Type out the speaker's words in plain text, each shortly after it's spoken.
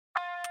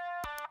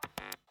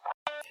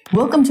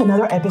Welcome to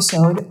another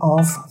episode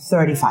of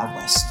 35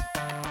 West.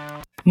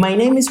 My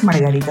name is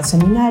Margarita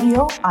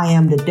Seminario. I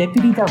am the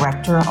Deputy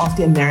Director of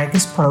the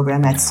Americas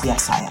Program at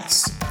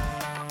CSIS.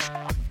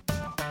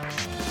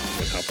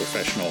 How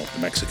professional the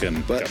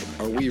Mexican government.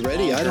 Are we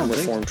ready? I don't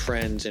reform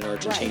trends in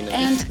Argentina. Right.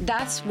 And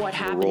that's what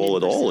happened. Role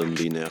at all in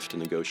the NAFTA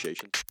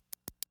negotiations.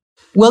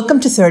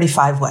 Welcome to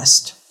 35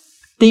 West.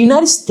 The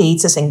United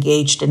States is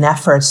engaged in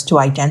efforts to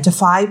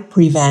identify,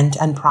 prevent,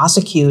 and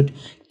prosecute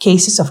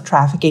cases of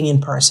trafficking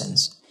in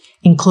persons,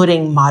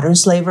 including modern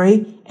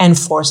slavery and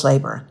forced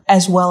labor,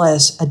 as well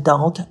as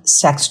adult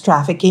sex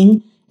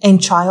trafficking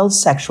and child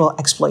sexual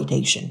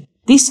exploitation.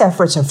 These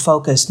efforts are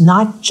focused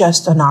not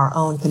just on our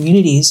own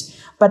communities,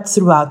 but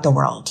throughout the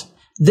world.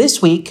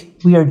 This week,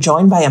 we are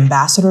joined by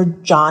Ambassador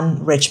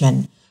John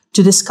Richmond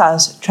to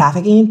discuss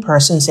trafficking in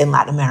persons in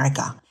Latin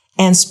America,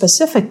 and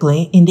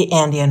specifically in the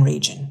Andean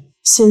region.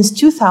 Since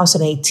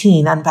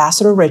 2018,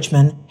 Ambassador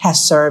Richmond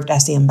has served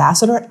as the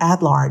Ambassador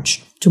at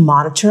Large to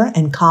monitor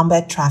and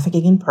combat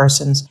trafficking in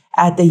persons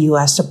at the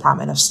U.S.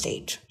 Department of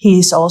State. He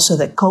is also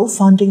the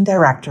co-founding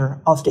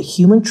director of the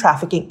Human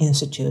Trafficking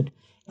Institute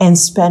and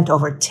spent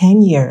over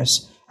 10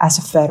 years as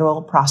a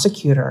federal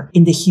prosecutor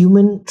in the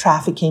Human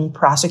Trafficking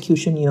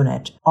Prosecution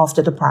Unit of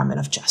the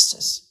Department of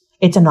Justice.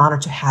 It's an honor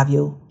to have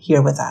you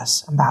here with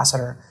us,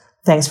 Ambassador.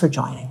 Thanks for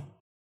joining.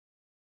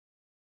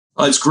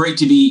 Well, it's great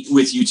to be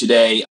with you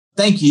today.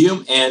 Thank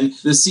you and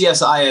the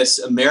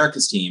CSIS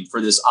Americas team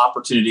for this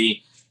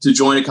opportunity to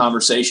join a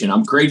conversation.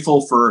 I'm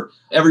grateful for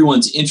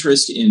everyone's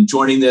interest in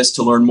joining this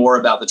to learn more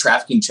about the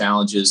trafficking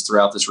challenges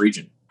throughout this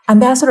region.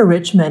 Ambassador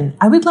Richmond,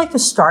 I would like to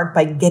start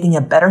by getting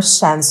a better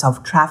sense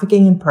of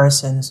trafficking in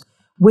persons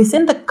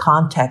within the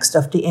context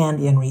of the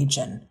Andean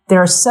region.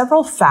 There are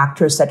several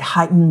factors that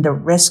heighten the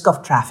risk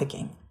of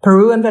trafficking.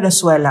 Peru and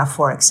Venezuela,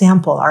 for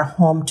example, are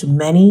home to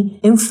many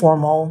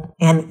informal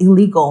and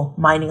illegal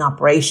mining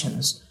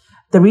operations.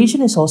 The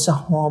region is also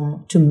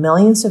home to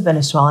millions of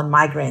Venezuelan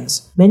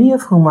migrants, many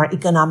of whom are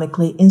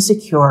economically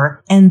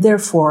insecure and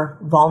therefore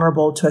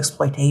vulnerable to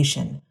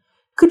exploitation.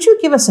 Could you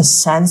give us a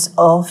sense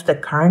of the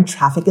current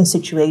trafficking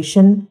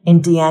situation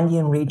in the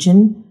Andean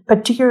region,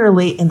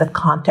 particularly in the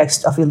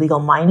context of illegal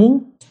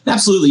mining?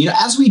 Absolutely.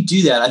 As we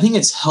do that, I think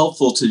it's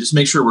helpful to just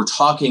make sure we're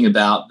talking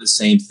about the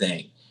same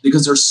thing,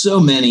 because there's so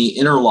many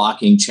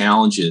interlocking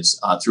challenges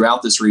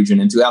throughout this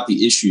region and throughout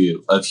the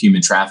issue of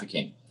human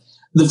trafficking.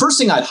 The first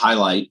thing I'd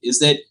highlight is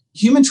that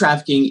human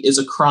trafficking is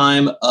a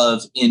crime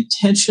of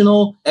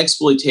intentional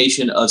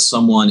exploitation of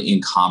someone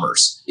in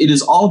commerce. It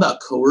is all about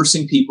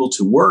coercing people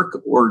to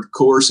work or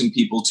coercing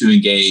people to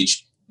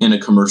engage in a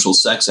commercial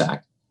sex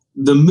act.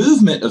 The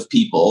movement of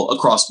people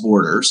across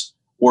borders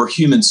or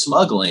human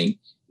smuggling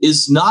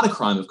is not a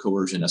crime of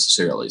coercion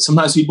necessarily.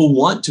 Sometimes people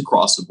want to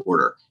cross the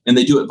border and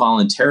they do it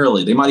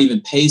voluntarily. They might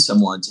even pay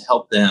someone to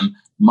help them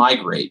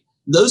migrate.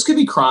 Those could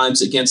be crimes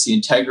against the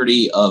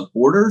integrity of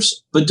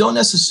borders, but don't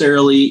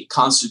necessarily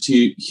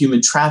constitute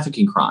human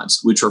trafficking crimes,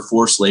 which are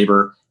forced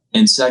labor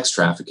and sex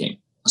trafficking.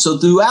 So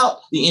throughout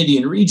the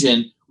Andean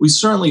region, we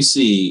certainly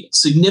see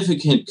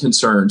significant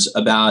concerns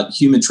about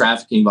human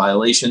trafficking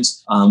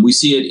violations. We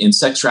see it in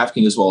sex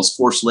trafficking as well as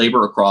forced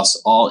labor across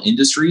all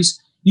industries.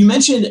 You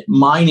mentioned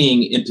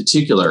mining in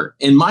particular,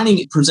 and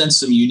mining presents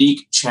some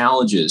unique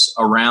challenges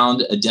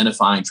around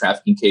identifying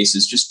trafficking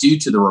cases just due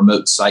to the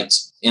remote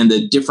sites and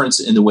the difference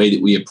in the way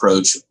that we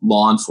approach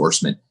law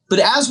enforcement. But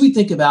as we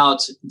think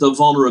about the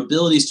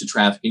vulnerabilities to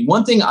trafficking,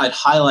 one thing I'd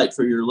highlight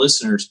for your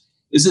listeners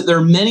is that there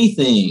are many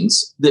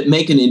things that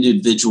make an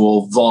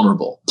individual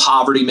vulnerable.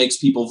 Poverty makes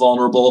people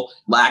vulnerable,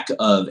 lack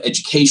of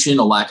education,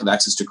 a lack of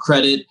access to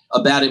credit,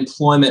 a bad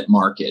employment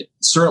market.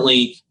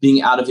 Certainly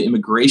being out of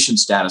immigration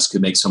status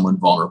could make someone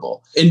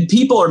vulnerable. And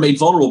people are made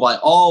vulnerable by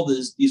all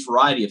these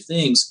variety of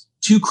things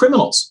to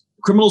criminals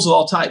of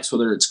all types,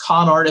 whether it's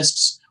con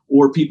artists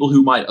or people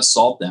who might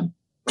assault them.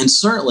 And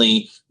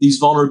certainly these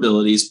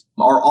vulnerabilities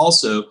are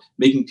also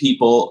making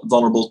people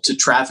vulnerable to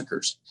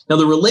traffickers. Now,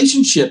 the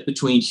relationship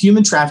between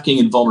human trafficking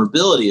and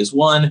vulnerability is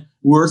one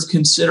worth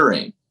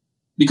considering,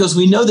 because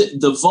we know that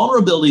the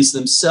vulnerabilities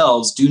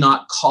themselves do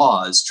not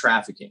cause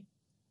trafficking.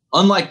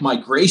 Unlike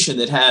migration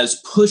that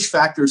has push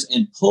factors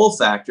and pull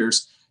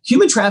factors,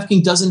 human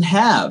trafficking doesn't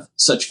have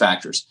such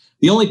factors.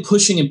 The only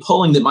pushing and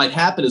pulling that might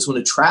happen is when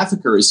a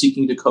trafficker is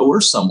seeking to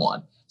coerce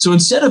someone. So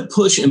instead of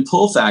push and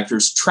pull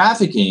factors,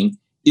 trafficking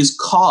is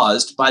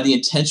caused by the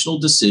intentional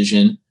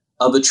decision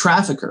of a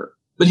trafficker.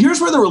 But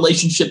here's where the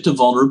relationship to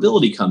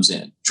vulnerability comes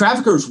in.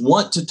 Traffickers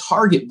want to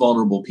target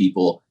vulnerable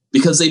people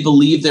because they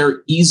believe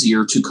they're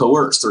easier to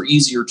coerce, they're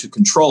easier to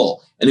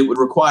control, and it would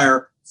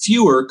require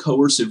fewer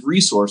coercive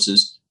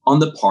resources on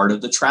the part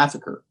of the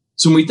trafficker.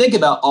 So when we think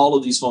about all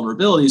of these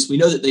vulnerabilities, we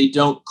know that they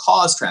don't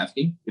cause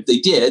trafficking. If they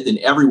did, then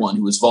everyone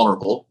who was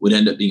vulnerable would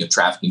end up being a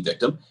trafficking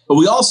victim. But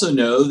we also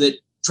know that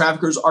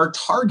traffickers are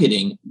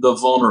targeting the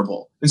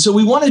vulnerable. And so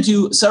we want to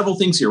do several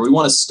things here. We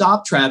want to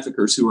stop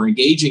traffickers who are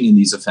engaging in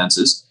these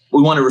offenses.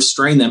 We want to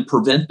restrain them,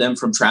 prevent them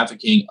from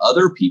trafficking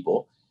other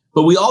people.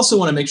 But we also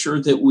want to make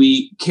sure that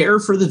we care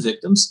for the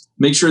victims,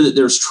 make sure that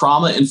there's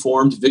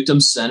trauma-informed,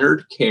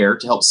 victim-centered care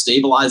to help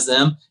stabilize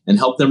them and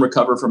help them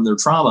recover from their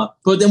trauma.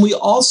 But then we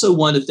also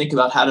want to think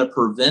about how to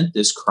prevent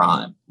this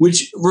crime,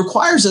 which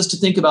requires us to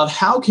think about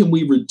how can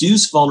we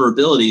reduce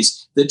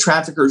vulnerabilities that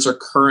traffickers are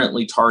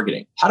currently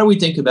targeting? How do we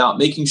think about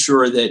making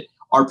sure that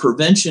our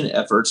prevention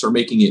efforts are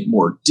making it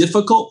more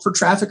difficult for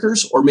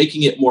traffickers or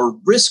making it more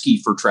risky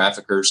for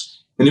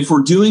traffickers? And if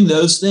we're doing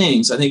those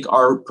things, I think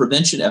our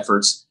prevention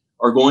efforts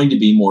are going to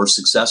be more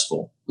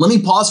successful. Let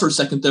me pause for a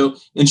second, though,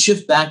 and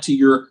shift back to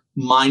your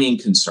mining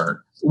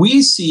concern.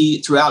 We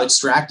see throughout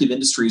extractive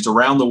industries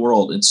around the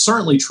world, and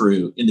certainly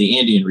true in the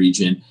Andean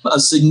region, a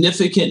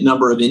significant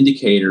number of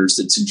indicators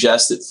that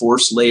suggest that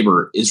forced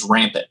labor is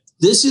rampant.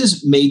 This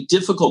is made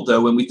difficult,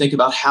 though, when we think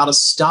about how to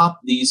stop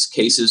these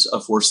cases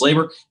of forced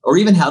labor or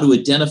even how to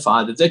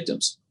identify the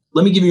victims.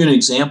 Let me give you an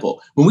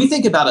example. When we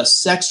think about a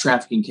sex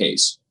trafficking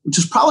case, which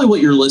is probably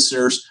what your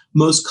listeners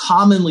most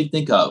commonly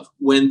think of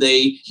when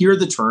they hear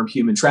the term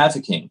human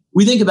trafficking.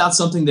 We think about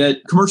something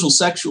that commercial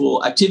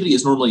sexual activity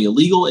is normally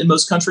illegal in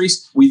most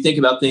countries. We think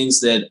about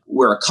things that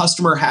where a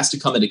customer has to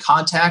come into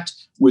contact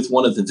with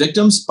one of the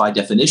victims by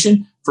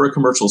definition for a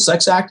commercial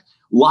sex act.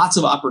 Lots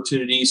of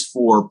opportunities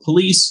for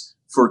police,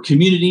 for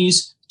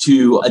communities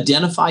to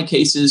identify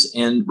cases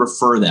and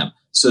refer them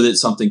so that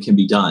something can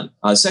be done.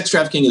 Sex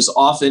trafficking is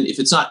often, if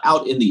it's not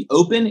out in the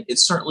open,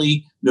 it's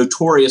certainly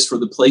notorious for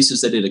the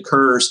places that it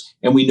occurs,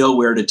 and we know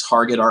where to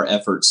target our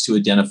efforts to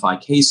identify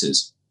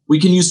cases. We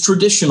can use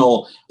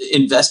traditional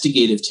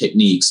investigative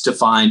techniques to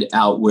find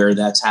out where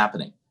that's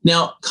happening.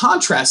 Now,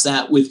 contrast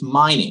that with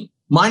mining.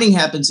 Mining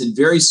happens in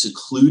very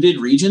secluded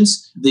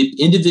regions. The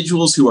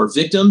individuals who are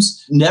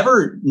victims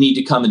never need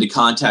to come into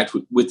contact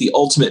with the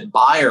ultimate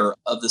buyer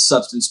of the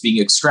substance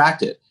being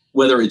extracted,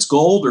 whether it's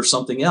gold or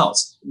something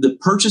else. The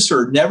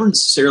purchaser never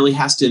necessarily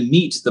has to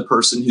meet the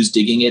person who's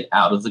digging it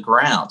out of the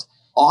ground.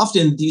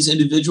 Often these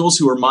individuals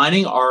who are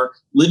mining are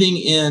living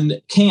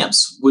in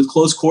camps with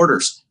close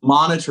quarters,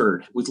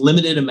 monitored with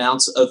limited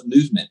amounts of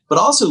movement, but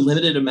also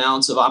limited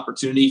amounts of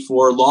opportunity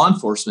for law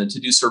enforcement to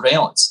do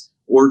surveillance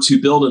or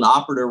to build an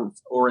operative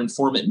or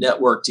informant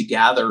network to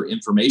gather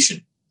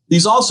information.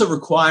 These also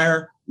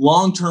require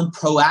long-term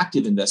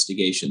proactive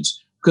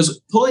investigations,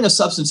 because pulling a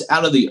substance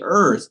out of the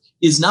earth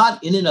is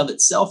not in and of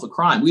itself a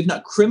crime. We've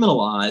not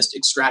criminalized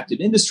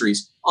extractive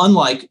industries,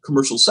 unlike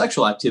commercial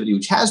sexual activity,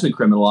 which has been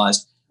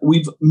criminalized.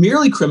 We've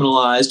merely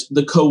criminalized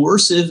the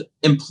coercive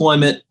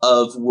employment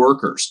of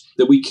workers,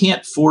 that we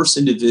can't force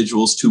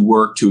individuals to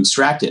work to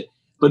extract it.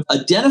 But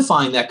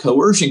identifying that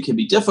coercion can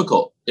be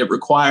difficult. It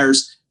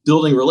requires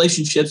building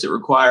relationships. It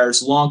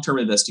requires long-term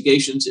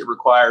investigations. It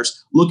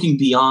requires looking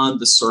beyond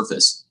the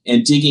surface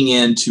and digging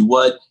into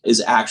what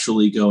is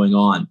actually going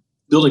on,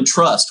 building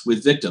trust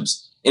with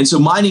victims. And so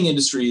mining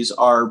industries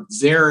are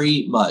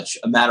very much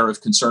a matter of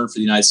concern for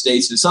the United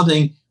States. It's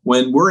something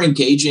when we're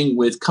engaging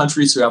with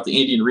countries throughout the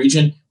Andean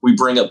region, we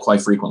bring up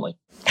quite frequently.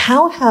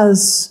 How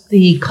has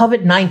the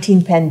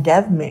COVID-19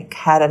 pandemic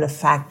had an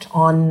effect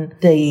on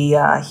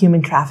the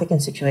human trafficking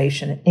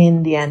situation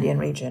in the Andean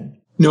region?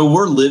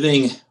 We're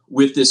living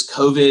with this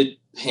COVID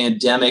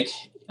pandemic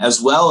as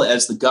well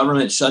as the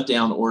government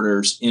shutdown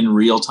orders in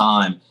real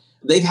time.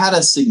 They've had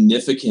a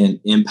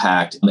significant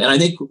impact. And I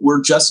think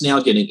we're just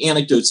now getting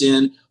anecdotes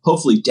in.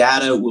 Hopefully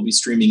data will be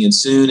streaming in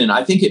soon. And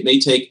I think it may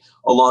take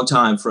a long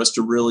time for us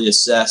to really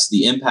assess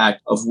the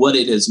impact of what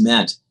it has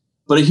meant.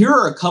 But here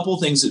are a couple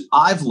things that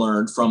I've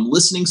learned from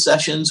listening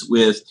sessions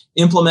with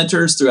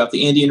implementers throughout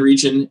the Andean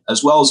region,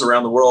 as well as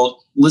around the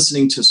world,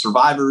 listening to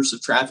survivors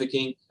of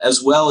trafficking,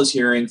 as well as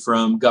hearing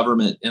from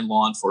government and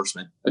law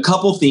enforcement. A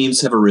couple themes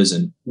have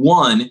arisen.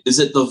 One is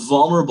that the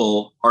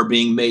vulnerable are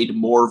being made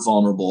more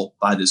vulnerable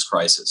by this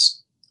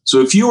crisis. So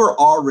if you are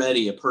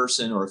already a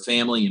person or a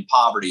family in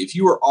poverty, if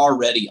you are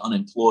already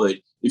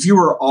unemployed, if you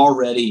are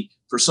already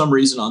for some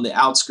reason on the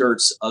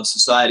outskirts of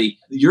society,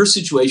 your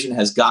situation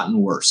has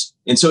gotten worse.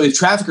 And so if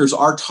traffickers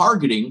are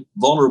targeting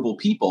vulnerable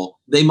people,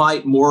 they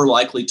might more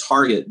likely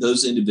target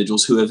those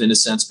individuals who have, in a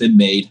sense, been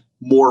made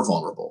more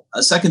vulnerable.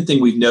 A second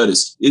thing we've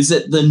noticed is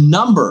that the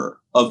number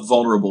of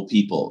vulnerable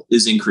people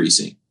is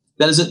increasing.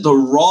 That is that the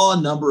raw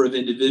number of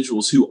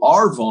individuals who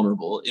are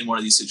vulnerable in one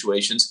of these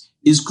situations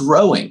is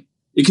growing.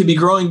 It could be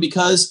growing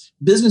because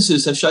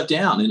businesses have shut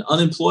down and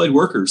unemployed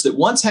workers that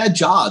once had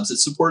jobs that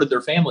supported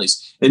their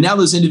families. And now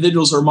those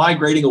individuals are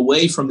migrating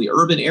away from the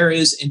urban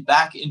areas and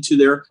back into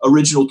their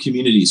original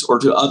communities or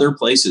to other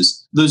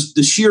places.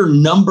 The sheer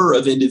number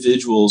of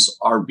individuals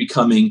are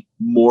becoming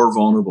more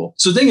vulnerable.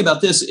 So think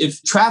about this.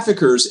 If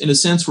traffickers, in a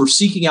sense, were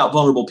seeking out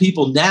vulnerable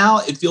people, now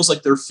it feels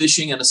like they're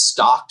fishing in a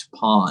stocked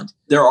pond.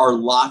 There are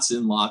lots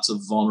and lots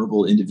of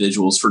vulnerable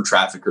individuals for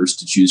traffickers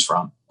to choose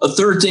from. A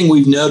third thing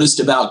we've noticed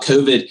about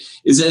COVID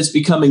is that it's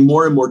becoming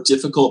more and more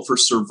difficult for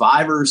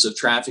survivors of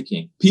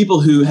trafficking,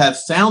 people who have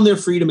found their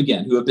freedom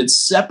again, who have been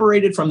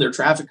separated from their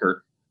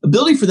trafficker.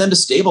 Ability for them to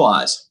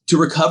stabilize, to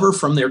recover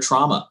from their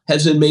trauma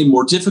has been made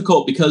more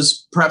difficult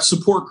because perhaps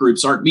support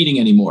groups aren't meeting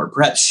anymore.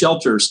 Perhaps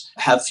shelters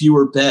have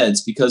fewer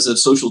beds because of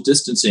social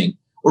distancing,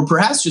 or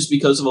perhaps just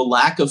because of a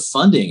lack of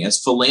funding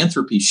as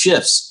philanthropy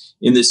shifts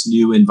in this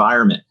new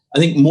environment. I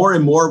think more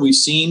and more we've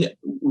seen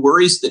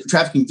worries that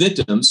trafficking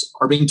victims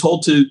are being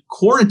told to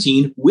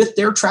quarantine with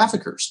their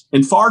traffickers.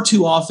 And far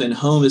too often,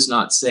 home is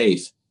not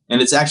safe.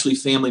 And it's actually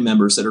family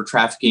members that are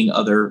trafficking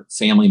other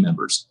family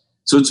members.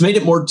 So it's made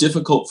it more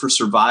difficult for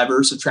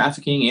survivors of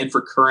trafficking and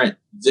for current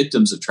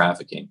victims of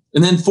trafficking.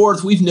 And then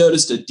fourth, we've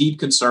noticed a deep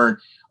concern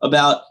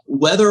about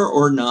whether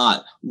or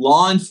not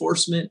law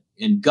enforcement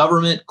and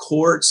government,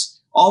 courts,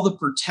 all the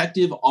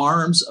protective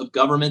arms of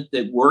government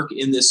that work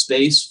in this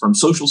space, from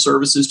social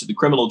services to the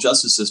criminal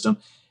justice system,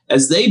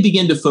 as they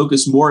begin to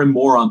focus more and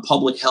more on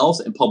public health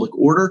and public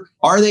order,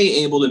 are they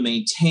able to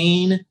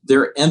maintain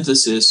their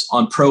emphasis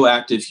on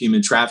proactive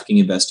human trafficking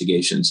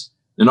investigations?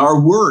 And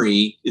our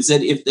worry is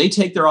that if they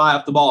take their eye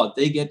off the ball, if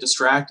they get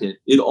distracted,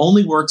 it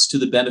only works to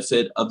the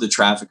benefit of the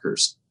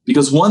traffickers.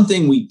 Because one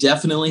thing we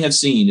definitely have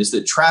seen is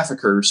that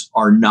traffickers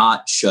are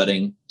not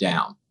shutting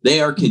down.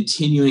 They are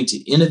continuing to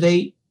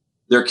innovate.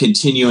 They're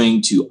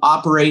continuing to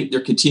operate.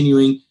 They're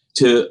continuing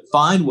to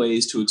find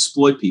ways to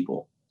exploit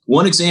people.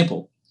 One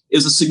example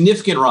is a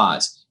significant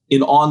rise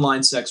in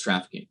online sex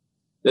trafficking.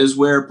 That is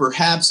where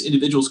perhaps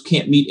individuals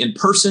can't meet in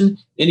person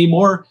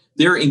anymore.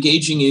 They're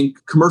engaging in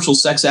commercial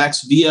sex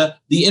acts via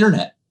the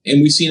internet.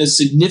 And we've seen a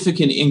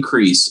significant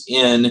increase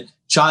in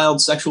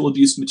child sexual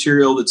abuse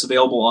material that's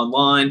available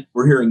online.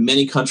 We're hearing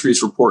many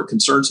countries report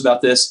concerns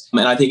about this.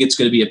 And I think it's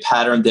going to be a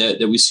pattern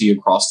that we see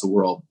across the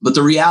world. But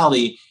the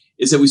reality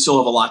is that we still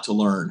have a lot to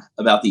learn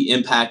about the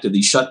impact of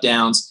these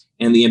shutdowns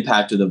and the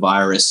impact of the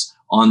virus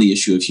on the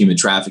issue of human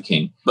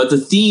trafficking. But the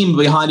theme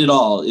behind it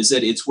all is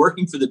that it's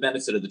working for the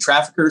benefit of the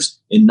traffickers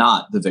and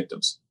not the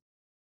victims.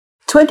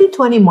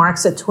 2020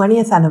 marks the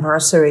 20th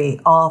anniversary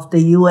of the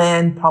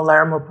UN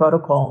Palermo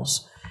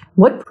Protocols.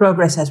 What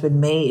progress has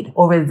been made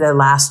over the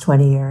last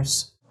 20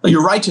 years? Well,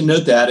 you're right to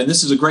note that, and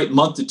this is a great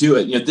month to do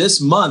it. This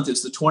month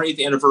is the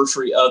 20th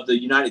anniversary of the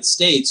United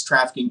States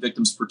Trafficking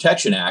Victims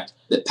Protection Act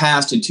that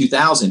passed in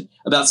 2000.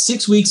 About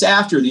 6 weeks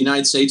after the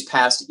United States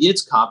passed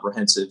its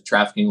comprehensive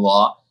trafficking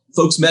law,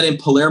 folks met in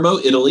Palermo,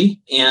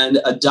 Italy, and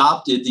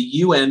adopted the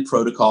UN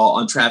Protocol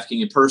on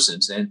Trafficking in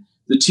Persons. And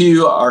the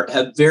two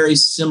have very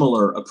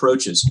similar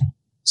approaches.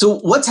 So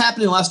what's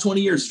happened in the last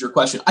 20 years is your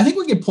question. I think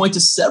we can point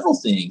to several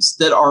things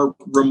that are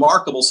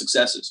remarkable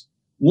successes.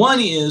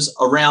 One is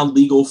around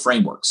legal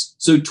frameworks.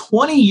 So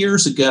 20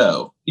 years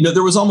ago,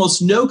 there was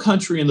almost no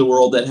country in the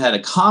world that had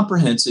a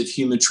comprehensive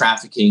human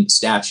trafficking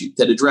statute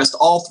that addressed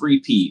all three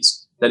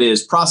Ps. That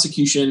is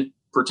prosecution,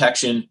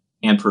 protection,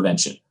 and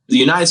prevention. The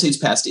United States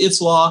passed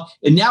its law,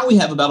 and now we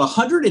have about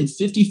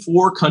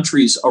 154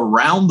 countries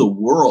around the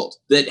world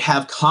that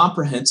have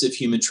comprehensive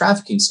human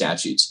trafficking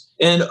statutes.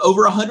 And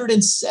over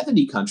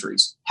 170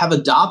 countries have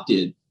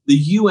adopted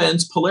the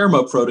UN's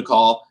Palermo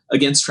Protocol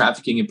against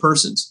trafficking in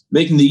persons,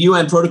 making the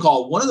UN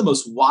Protocol one of the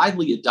most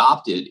widely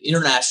adopted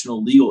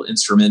international legal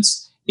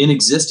instruments in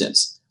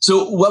existence.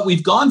 So what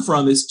we've gone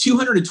from is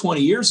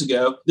 220 years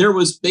ago, there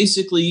was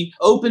basically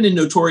open and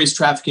notorious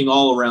trafficking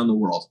all around the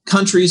world.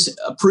 Countries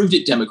approved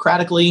it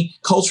democratically,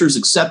 cultures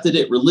accepted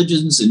it,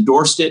 religions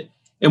endorsed it.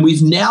 And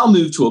we've now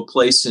moved to a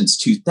place since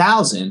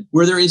 2000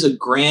 where there is a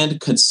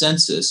grand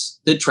consensus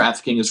that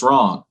trafficking is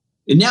wrong.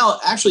 And now,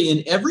 actually,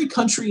 in every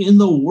country in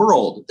the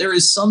world, there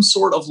is some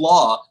sort of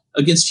law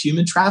against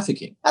human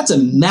trafficking. That's a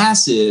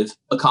massive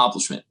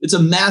accomplishment. It's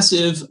a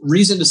massive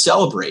reason to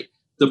celebrate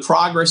the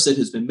progress that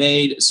has been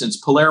made since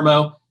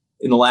Palermo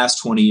in the last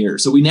 20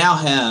 years. So we now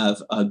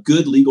have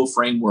good legal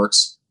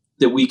frameworks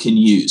that we can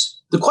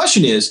use. The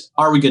question is,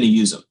 are we going to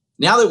use them?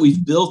 Now that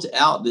we've built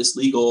out this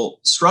legal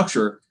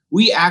structure,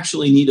 we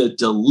actually need a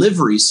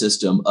delivery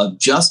system of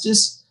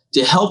justice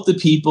to help the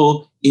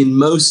people in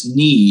most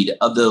need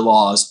of the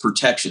law's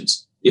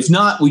protections. If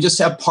not, we just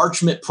have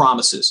parchment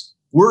promises,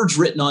 words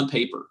written on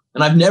paper.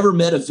 And I've never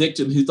met a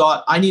victim who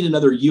thought, I need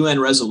another UN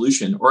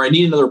resolution or I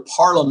need another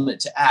parliament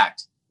to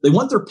act. They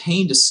want their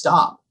pain to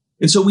stop.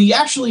 And so we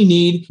actually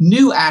need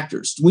new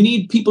actors. We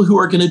need people who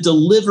are going to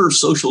deliver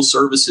social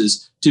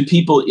services to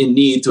people in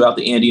need throughout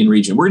the Andean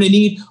region. We're going to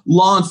need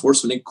law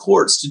enforcement and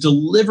courts to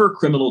deliver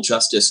criminal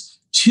justice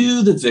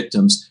to the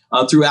victims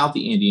throughout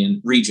the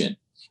Andean region.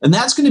 And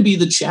that's going to be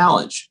the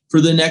challenge for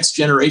the next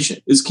generation,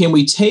 is can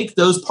we take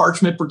those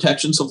parchment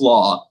protections of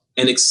law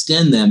and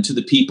extend them to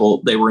the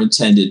people they were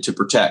intended to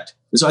protect?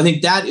 And so I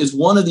think that is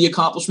one of the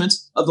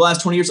accomplishments of the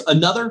last 20 years.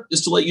 Another,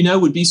 just to let you know,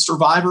 would be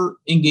survivor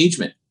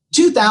engagement.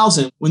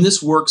 2000, when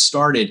this work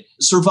started,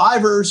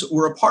 survivors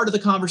were a part of the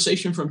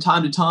conversation from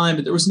time to time,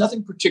 but there was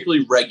nothing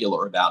particularly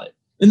regular about it.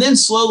 And then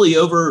slowly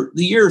over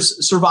the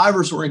years,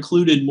 survivors were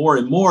included more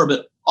and more,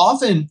 but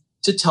often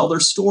to tell their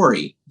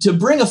story, to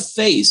bring a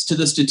face to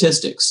the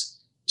statistics,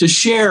 to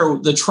share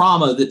the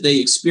trauma that they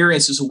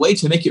experience as a way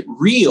to make it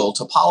real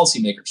to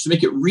policymakers, to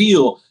make it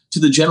real to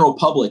the general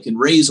public and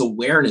raise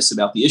awareness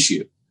about the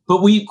issue.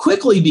 But we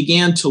quickly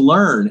began to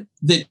learn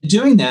that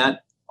doing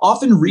that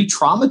often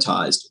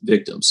re-traumatized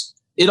victims.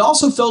 It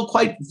also felt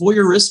quite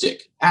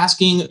voyeuristic,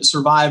 asking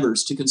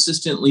survivors to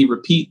consistently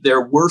repeat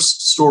their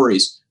worst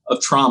stories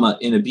of trauma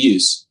and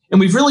abuse. And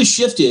we've really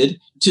shifted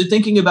to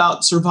thinking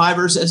about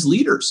survivors as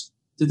leaders,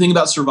 to think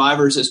about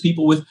survivors as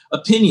people with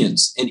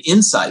opinions and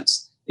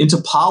insights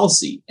into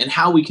policy and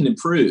how we can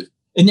improve.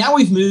 And now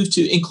we've moved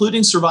to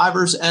including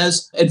survivors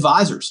as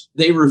advisors.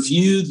 They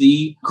review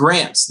the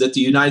grants that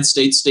the United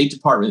States State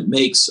Department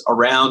makes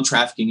around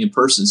trafficking in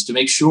persons to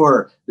make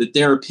sure that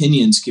their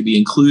opinions can be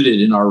included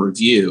in our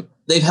review.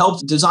 They've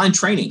helped design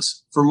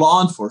trainings for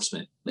law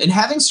enforcement. And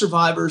having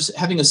survivors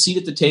having a seat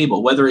at the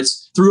table, whether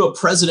it's through a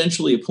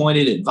presidentially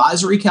appointed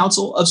advisory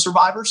council of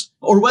survivors,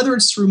 or whether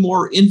it's through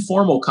more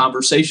informal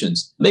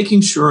conversations,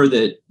 making sure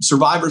that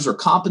survivors are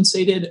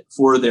compensated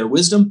for their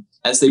wisdom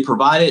as they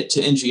provide it to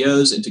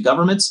NGOs and to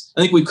governments.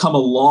 I think we've come a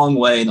long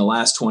way in the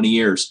last 20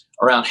 years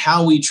around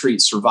how we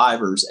treat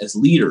survivors as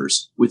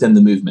leaders within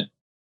the movement.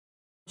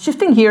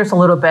 Shifting gears a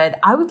little bit,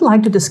 I would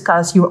like to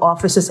discuss your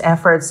office's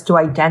efforts to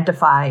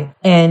identify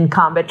and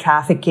combat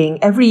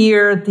trafficking. Every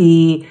year,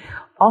 the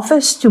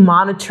Office to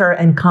Monitor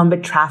and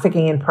Combat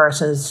Trafficking in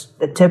Persons,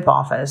 the TIP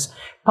office,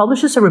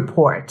 publishes a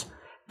report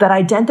that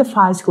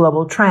identifies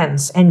global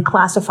trends and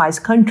classifies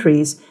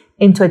countries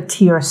into a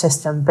tier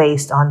system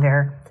based on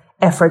their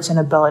efforts and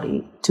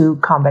ability to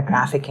combat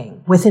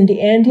trafficking. Within the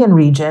Andean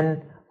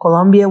region,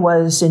 Colombia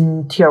was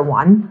in tier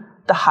 1,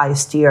 the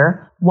highest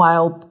tier,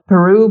 while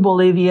Peru,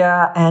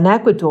 Bolivia, and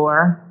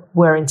Ecuador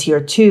were in tier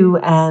 2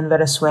 and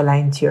Venezuela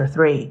in tier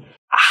 3.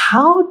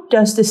 How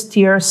does this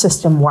tier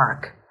system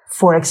work?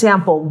 For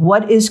example,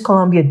 what is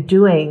Colombia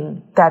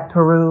doing that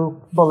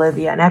Peru,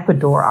 Bolivia, and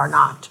Ecuador are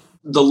not?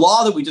 The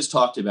law that we just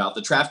talked about,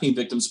 the Trafficking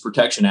Victims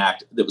Protection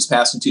Act that was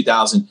passed in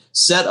 2000,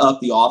 set up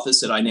the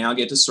office that I now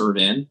get to serve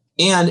in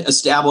and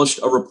established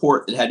a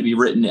report that had to be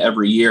written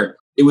every year.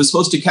 It was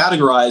supposed to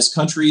categorize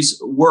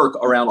countries' work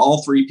around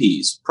all 3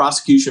 Ps,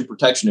 prosecution,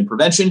 protection, and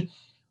prevention,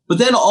 but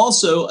then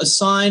also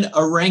assign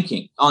a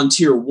ranking on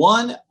tier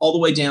 1 all the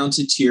way down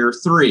to tier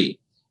 3.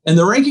 And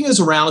the ranking is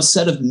around a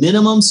set of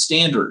minimum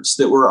standards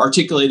that were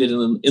articulated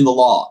in the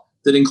law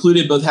that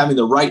included both having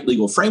the right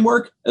legal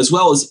framework as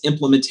well as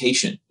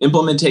implementation.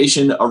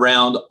 Implementation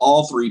around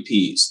all 3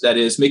 Ps, that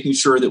is making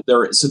sure that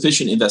there are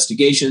sufficient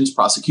investigations,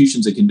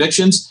 prosecutions, and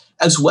convictions,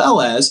 as well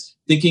as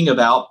thinking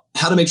about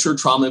how to make sure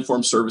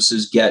trauma-informed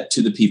services get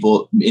to the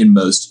people in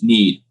most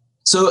need.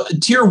 So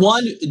tier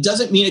 1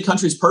 doesn't mean a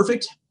country's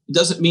perfect. It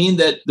doesn't mean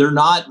that there's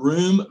not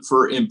room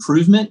for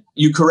improvement.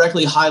 You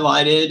correctly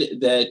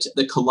highlighted that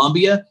the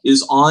Colombia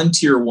is on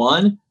tier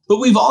 1, but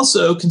we've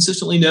also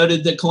consistently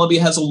noted that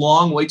Colombia has a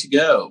long way to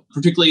go,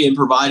 particularly in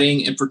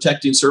providing and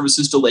protecting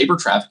services to labor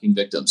trafficking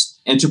victims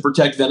and to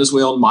protect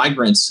Venezuelan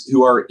migrants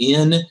who are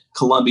in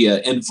Colombia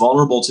and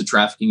vulnerable to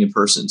trafficking in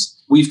persons.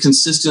 We've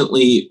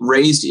consistently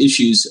raised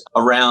issues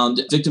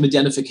around victim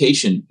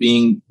identification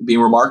being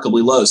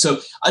remarkably low. So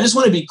I just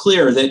want to be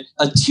clear that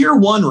a tier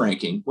 1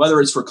 ranking,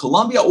 whether it's for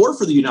Colombia or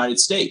for the United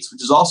States,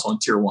 which is also on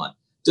tier 1,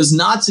 does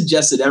not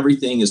suggest that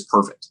everything is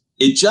perfect.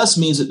 It just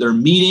means that they're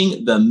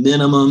meeting the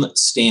minimum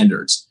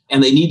standards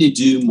and they need to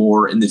do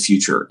more in the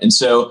future. And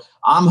so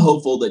I'm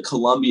hopeful that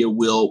Colombia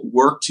will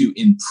work to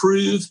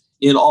improve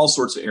in all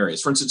sorts of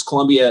areas. For instance,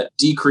 Colombia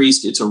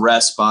decreased its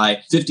arrests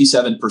by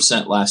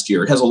 57% last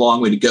year. It has a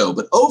long way to go.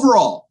 But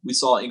overall, we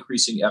saw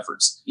increasing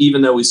efforts,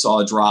 even though we saw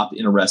a drop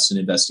in arrests and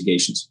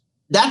investigations.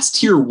 That's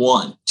tier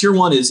 1. Tier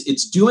 1 is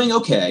it's doing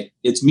okay.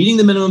 It's meeting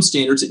the minimum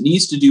standards. It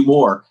needs to do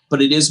more,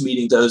 but it is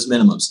meeting those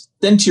minimums.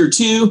 Then tier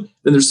 2,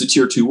 then there's the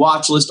tier 2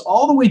 watch list,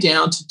 all the way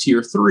down to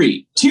tier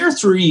 3. Tier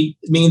 3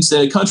 means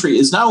that a country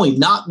is not only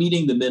not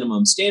meeting the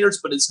minimum standards,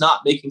 but it's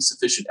not making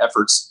sufficient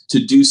efforts to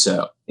do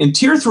so. And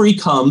tier 3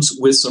 comes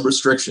with some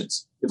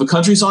restrictions. If a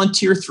country's on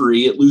tier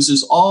 3, it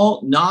loses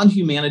all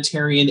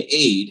non-humanitarian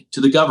aid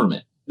to the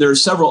government. There are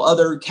several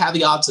other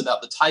caveats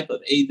about the type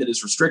of aid that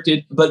is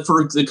restricted. But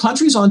for the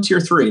countries on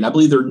tier 3, and I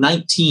believe there are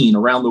 19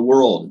 around the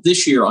world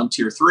this year on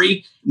tier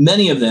 3,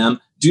 many of them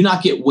do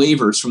not get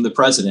waivers from the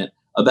president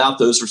about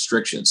those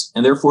restrictions.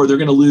 And therefore, they're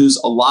going to lose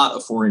a lot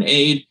of foreign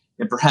aid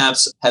and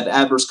perhaps have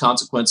adverse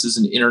consequences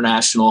in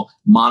international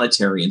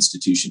monetary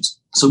institutions.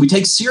 So we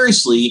take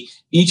seriously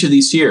each of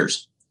these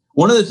tiers.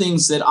 One of the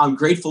things that I'm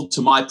grateful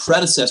to my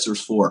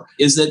predecessors for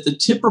is that the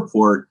TIP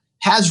report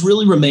has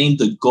really remained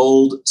the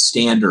gold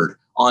standard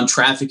on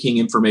trafficking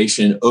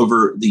information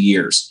over the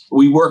years.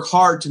 We work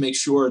hard to make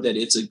sure that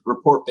it's a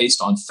report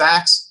based on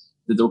facts,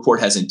 that the report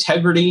has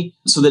integrity,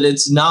 so that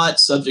it's not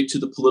subject to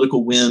the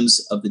political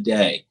whims of the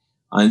day.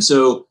 And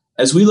so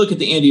as we look at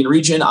the Andean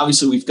region,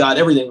 obviously we've got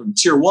everything from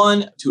tier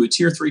 1 to a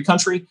tier 3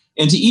 country.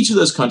 And to each of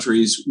those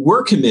countries,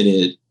 we're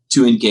committed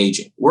to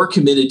engaging. We're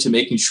committed to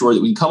making sure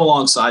that we can come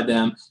alongside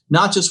them,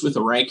 not just with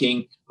a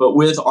ranking, but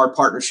with our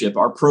partnership,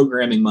 our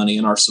programming money,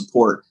 and our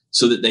support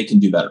so that they can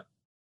do better.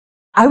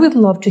 I would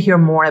love to hear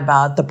more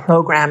about the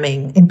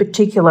programming, in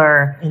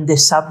particular in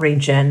this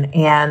sub-region,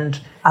 and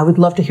I would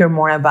love to hear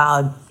more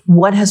about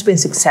what has been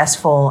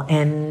successful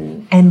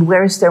and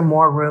where is there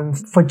more room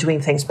for doing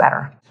things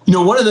better. You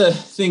know, one of the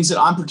things that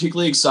I'm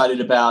particularly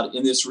excited about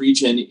in this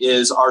region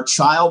is our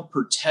Child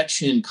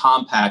Protection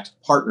Compact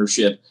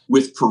partnership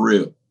with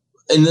Peru.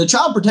 And the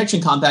Child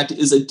Protection Compact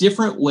is a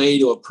different way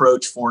to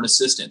approach foreign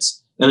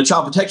assistance. And a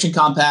Child Protection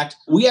Compact,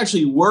 we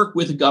actually work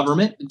with the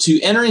government to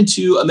enter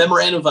into a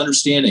memorandum of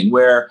understanding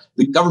where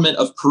the government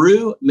of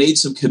Peru made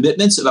some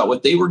commitments about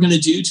what they were going to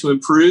do to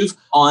improve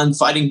on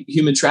fighting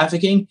human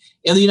trafficking.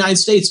 And the United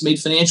States made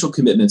financial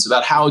commitments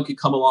about how it could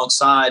come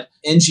alongside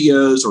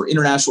NGOs or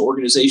international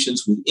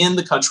organizations within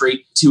the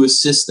country to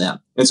assist them.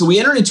 And so we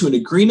enter into an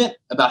agreement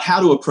about how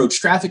to approach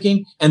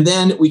trafficking, and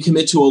then we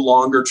commit to a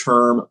longer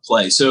term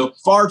play. So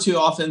far too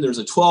often, there's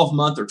a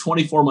 12-month or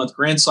 24-month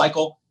grant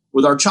cycle.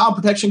 With our child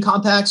protection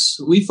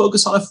compacts, we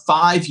focus on a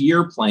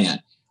 5-year plan,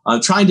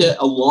 trying to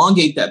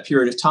elongate that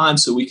period of time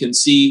so we can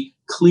see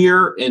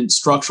clear and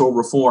structural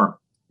reform.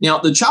 Now,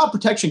 the child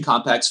protection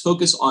compacts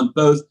focus on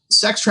both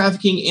sex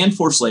trafficking and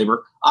forced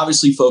labor,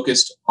 obviously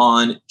focused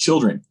on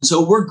children.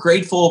 So we're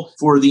grateful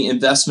for the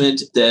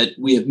investment that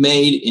we have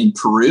made in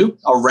Peru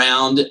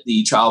around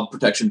the child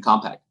protection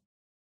compact.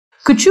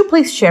 Could you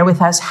please share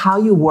with us how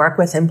you work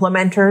with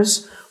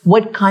implementers?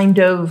 What kind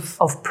of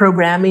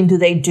programming do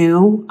they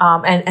do?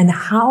 And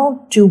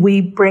how do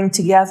we bring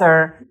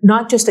together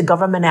not just the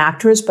government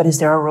actors, but is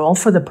there a role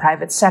for the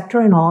private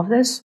sector in all of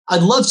this?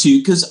 I'd love to,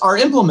 because our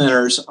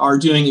implementers are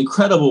doing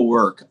incredible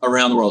work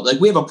around the world. Like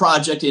we have a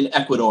project in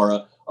Ecuador,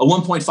 a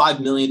 $1.5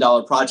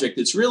 million project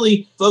that's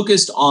really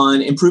focused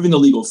on improving the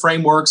legal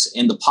frameworks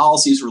and the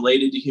policies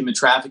related to human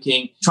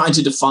trafficking, trying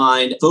to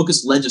define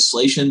focused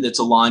legislation that's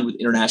aligned with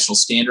international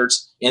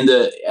standards. And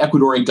the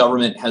Ecuadorian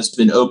government has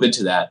been open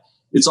to that.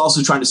 It's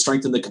also trying to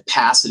strengthen the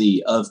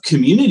capacity of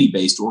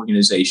community-based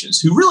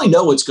organizations who really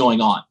know what's going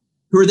on,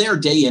 who are there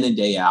day in and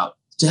day out,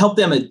 to help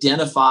them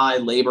identify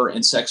labor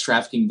and sex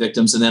trafficking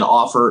victims and then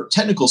offer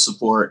technical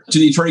support to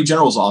the Attorney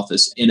General's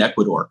office in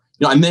Ecuador.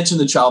 I mentioned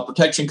the Child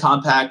Protection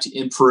Compact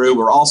in Peru.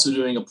 We're also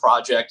doing a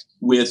project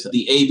with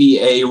the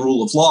ABA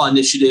Rule of Law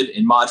Initiative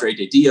in Madre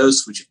de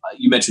Dios, which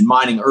you mentioned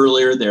mining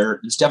earlier.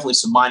 There's definitely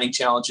some mining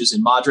challenges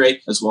in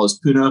Madre as well as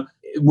Puno.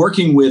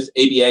 Working with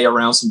ABA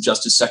around some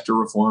justice sector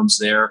reforms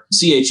there.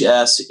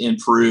 CHS in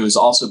Peru is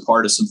also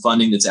part of some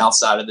funding that's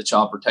outside of the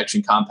Child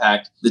Protection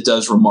Compact that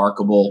does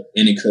remarkable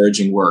and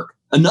encouraging work.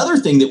 Another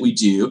thing that we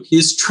do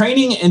is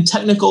training and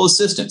technical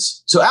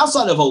assistance. So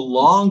outside of a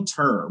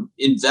long-term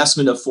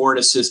investment of foreign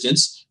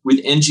assistance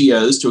with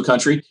NGOs to a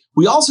country,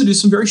 we also do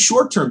some very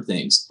short-term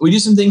things. We do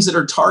some things that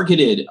are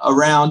targeted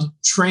around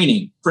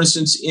training. For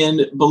instance,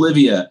 in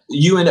Bolivia,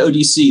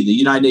 UNODC, the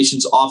United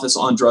Nations Office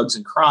on Drugs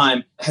and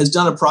Crime, has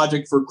done a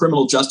project for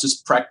criminal justice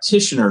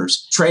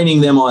practitioners,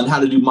 training them on how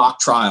to do mock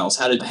trials,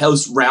 how to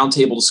host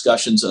roundtable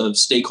discussions of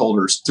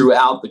stakeholders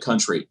throughout the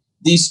country.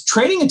 These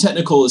training and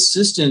technical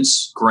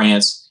assistance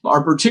grants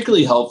are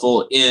particularly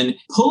helpful in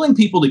pulling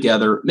people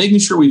together, making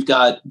sure we've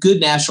got good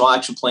national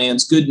action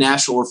plans, good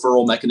national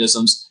referral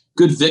mechanisms,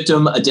 good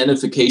victim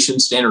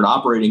identification standard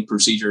operating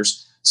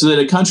procedures, so that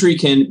a country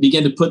can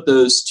begin to put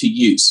those to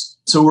use.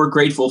 So we're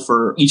grateful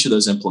for each of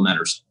those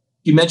implementers.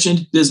 You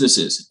mentioned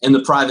businesses and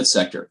the private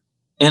sector.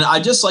 And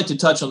I'd just like to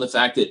touch on the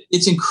fact that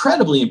it's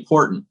incredibly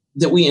important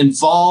that we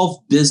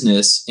involve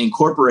business and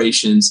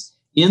corporations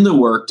in the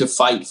work to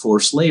fight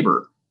forced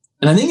labor.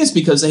 And I think it's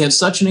because they have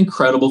such an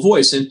incredible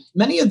voice. And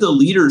many of the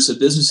leaders of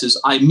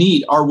businesses I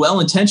meet are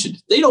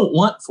well-intentioned. They don't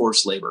want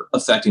forced labor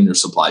affecting their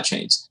supply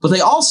chains, but they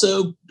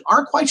also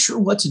aren't quite sure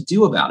what to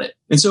do about it.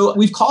 And so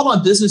we've called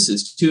on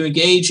businesses to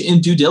engage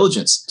in due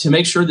diligence, to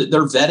make sure that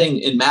they're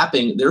vetting and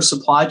mapping their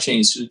supply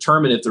chains to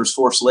determine if there's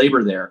forced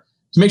labor there,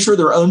 to make sure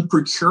their own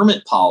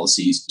procurement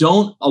policies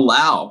don't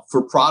allow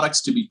for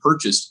products to be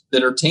purchased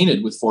that are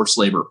tainted with forced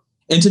labor,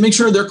 and to make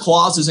sure there are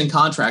clauses in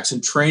contracts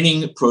and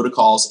training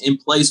protocols in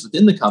place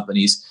within the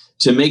companies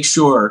to make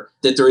sure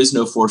that there is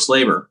no forced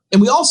labor. And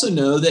we also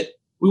know that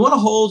we want to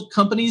hold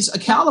companies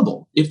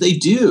accountable if they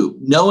do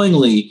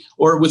knowingly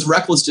or with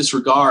reckless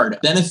disregard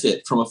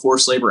benefit from a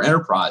forced labor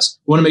enterprise.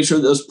 We want to make sure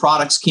that those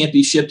products can't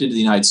be shipped into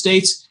the United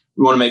States.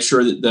 We want to make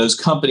sure that those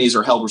companies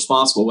are held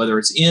responsible, whether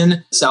it's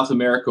in South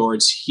America or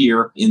it's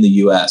here in the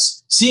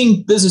U.S.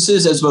 Seeing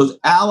businesses as both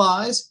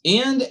allies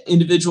and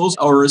individuals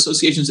or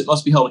associations that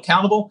must be held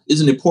accountable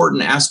is an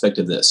important aspect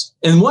of this.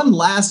 And one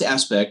last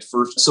aspect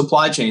for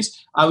supply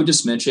chains, I would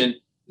just mention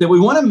that we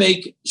want to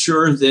make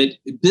sure that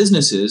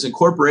businesses and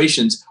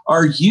corporations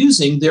are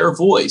using their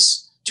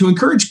voice to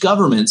encourage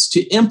governments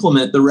to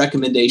implement the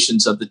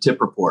recommendations of the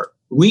TIP report.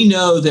 We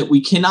know that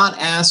we cannot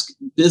ask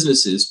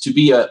businesses to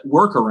be a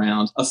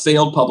workaround a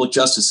failed public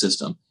justice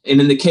system.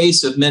 And in the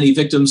case of many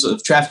victims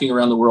of trafficking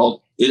around the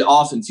world, it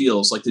often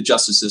feels like the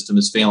justice system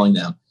is failing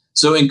them.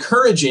 So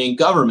encouraging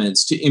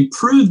governments to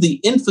improve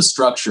the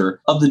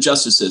infrastructure of the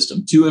justice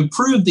system, to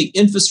improve the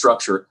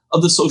infrastructure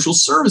of the social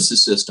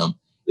services system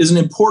is an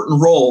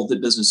important role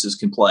that businesses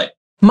can play.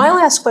 My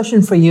last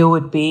question for you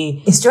would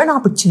be, is there an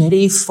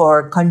opportunity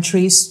for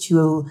countries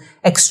to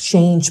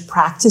exchange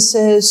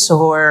practices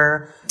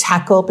or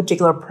tackle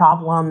particular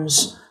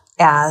problems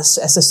as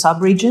a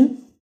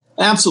sub-region?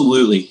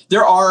 Absolutely.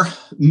 There are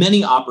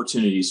many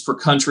opportunities for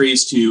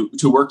countries to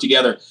work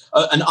together.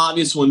 An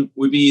obvious one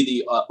would be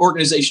the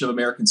Organization of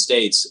American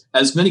States.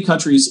 As many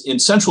countries in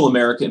Central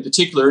America in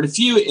particular, and a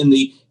few in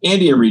the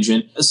Andean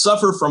region,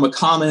 suffer from a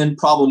common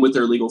problem with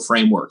their legal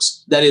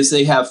frameworks. That is,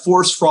 they have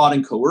force, fraud,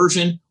 and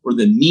coercion, or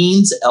the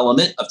means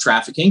element of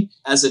trafficking,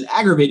 as an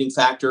aggravating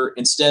factor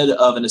instead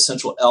of an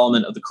essential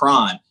element of the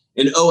crime.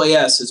 And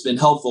OAS has been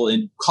helpful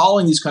in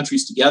calling these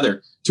countries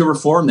together to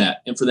reform that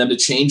and for them to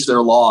change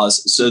their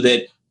laws so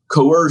that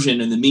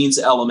coercion and the means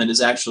element is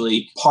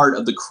actually part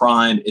of the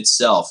crime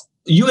itself.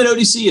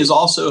 UNODC has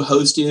also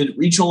hosted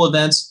regional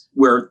events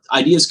where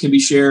ideas can be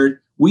shared.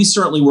 We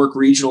certainly work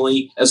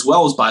regionally as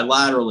well as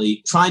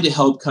bilaterally, trying to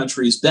help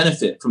countries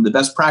benefit from the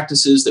best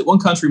practices that one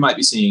country might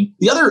be seeing.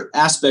 The other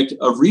aspect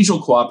of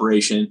regional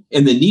cooperation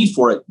and the need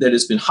for it that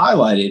has been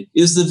highlighted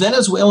is the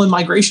Venezuelan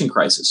migration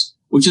crisis,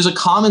 which is a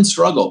common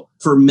struggle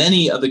for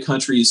many of the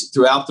countries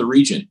throughout the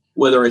region.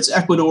 Whether it's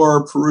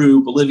Ecuador,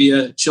 Peru,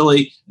 Bolivia,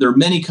 Chile, there are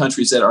many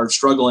countries that are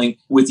struggling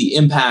with the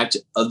impact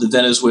of the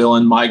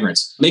Venezuelan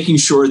migrants, making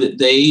sure that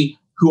they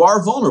who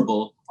are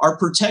vulnerable are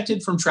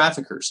protected from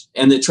traffickers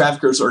and that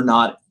traffickers are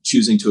not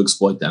choosing to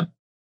exploit them.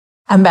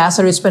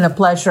 Ambassador, it's been a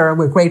pleasure.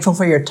 We're grateful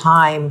for your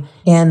time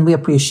and we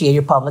appreciate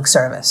your public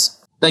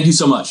service. Thank you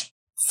so much.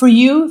 For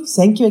you,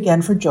 thank you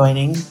again for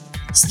joining.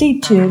 Stay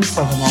tuned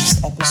for the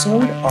next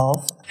episode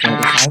of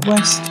 35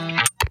 West.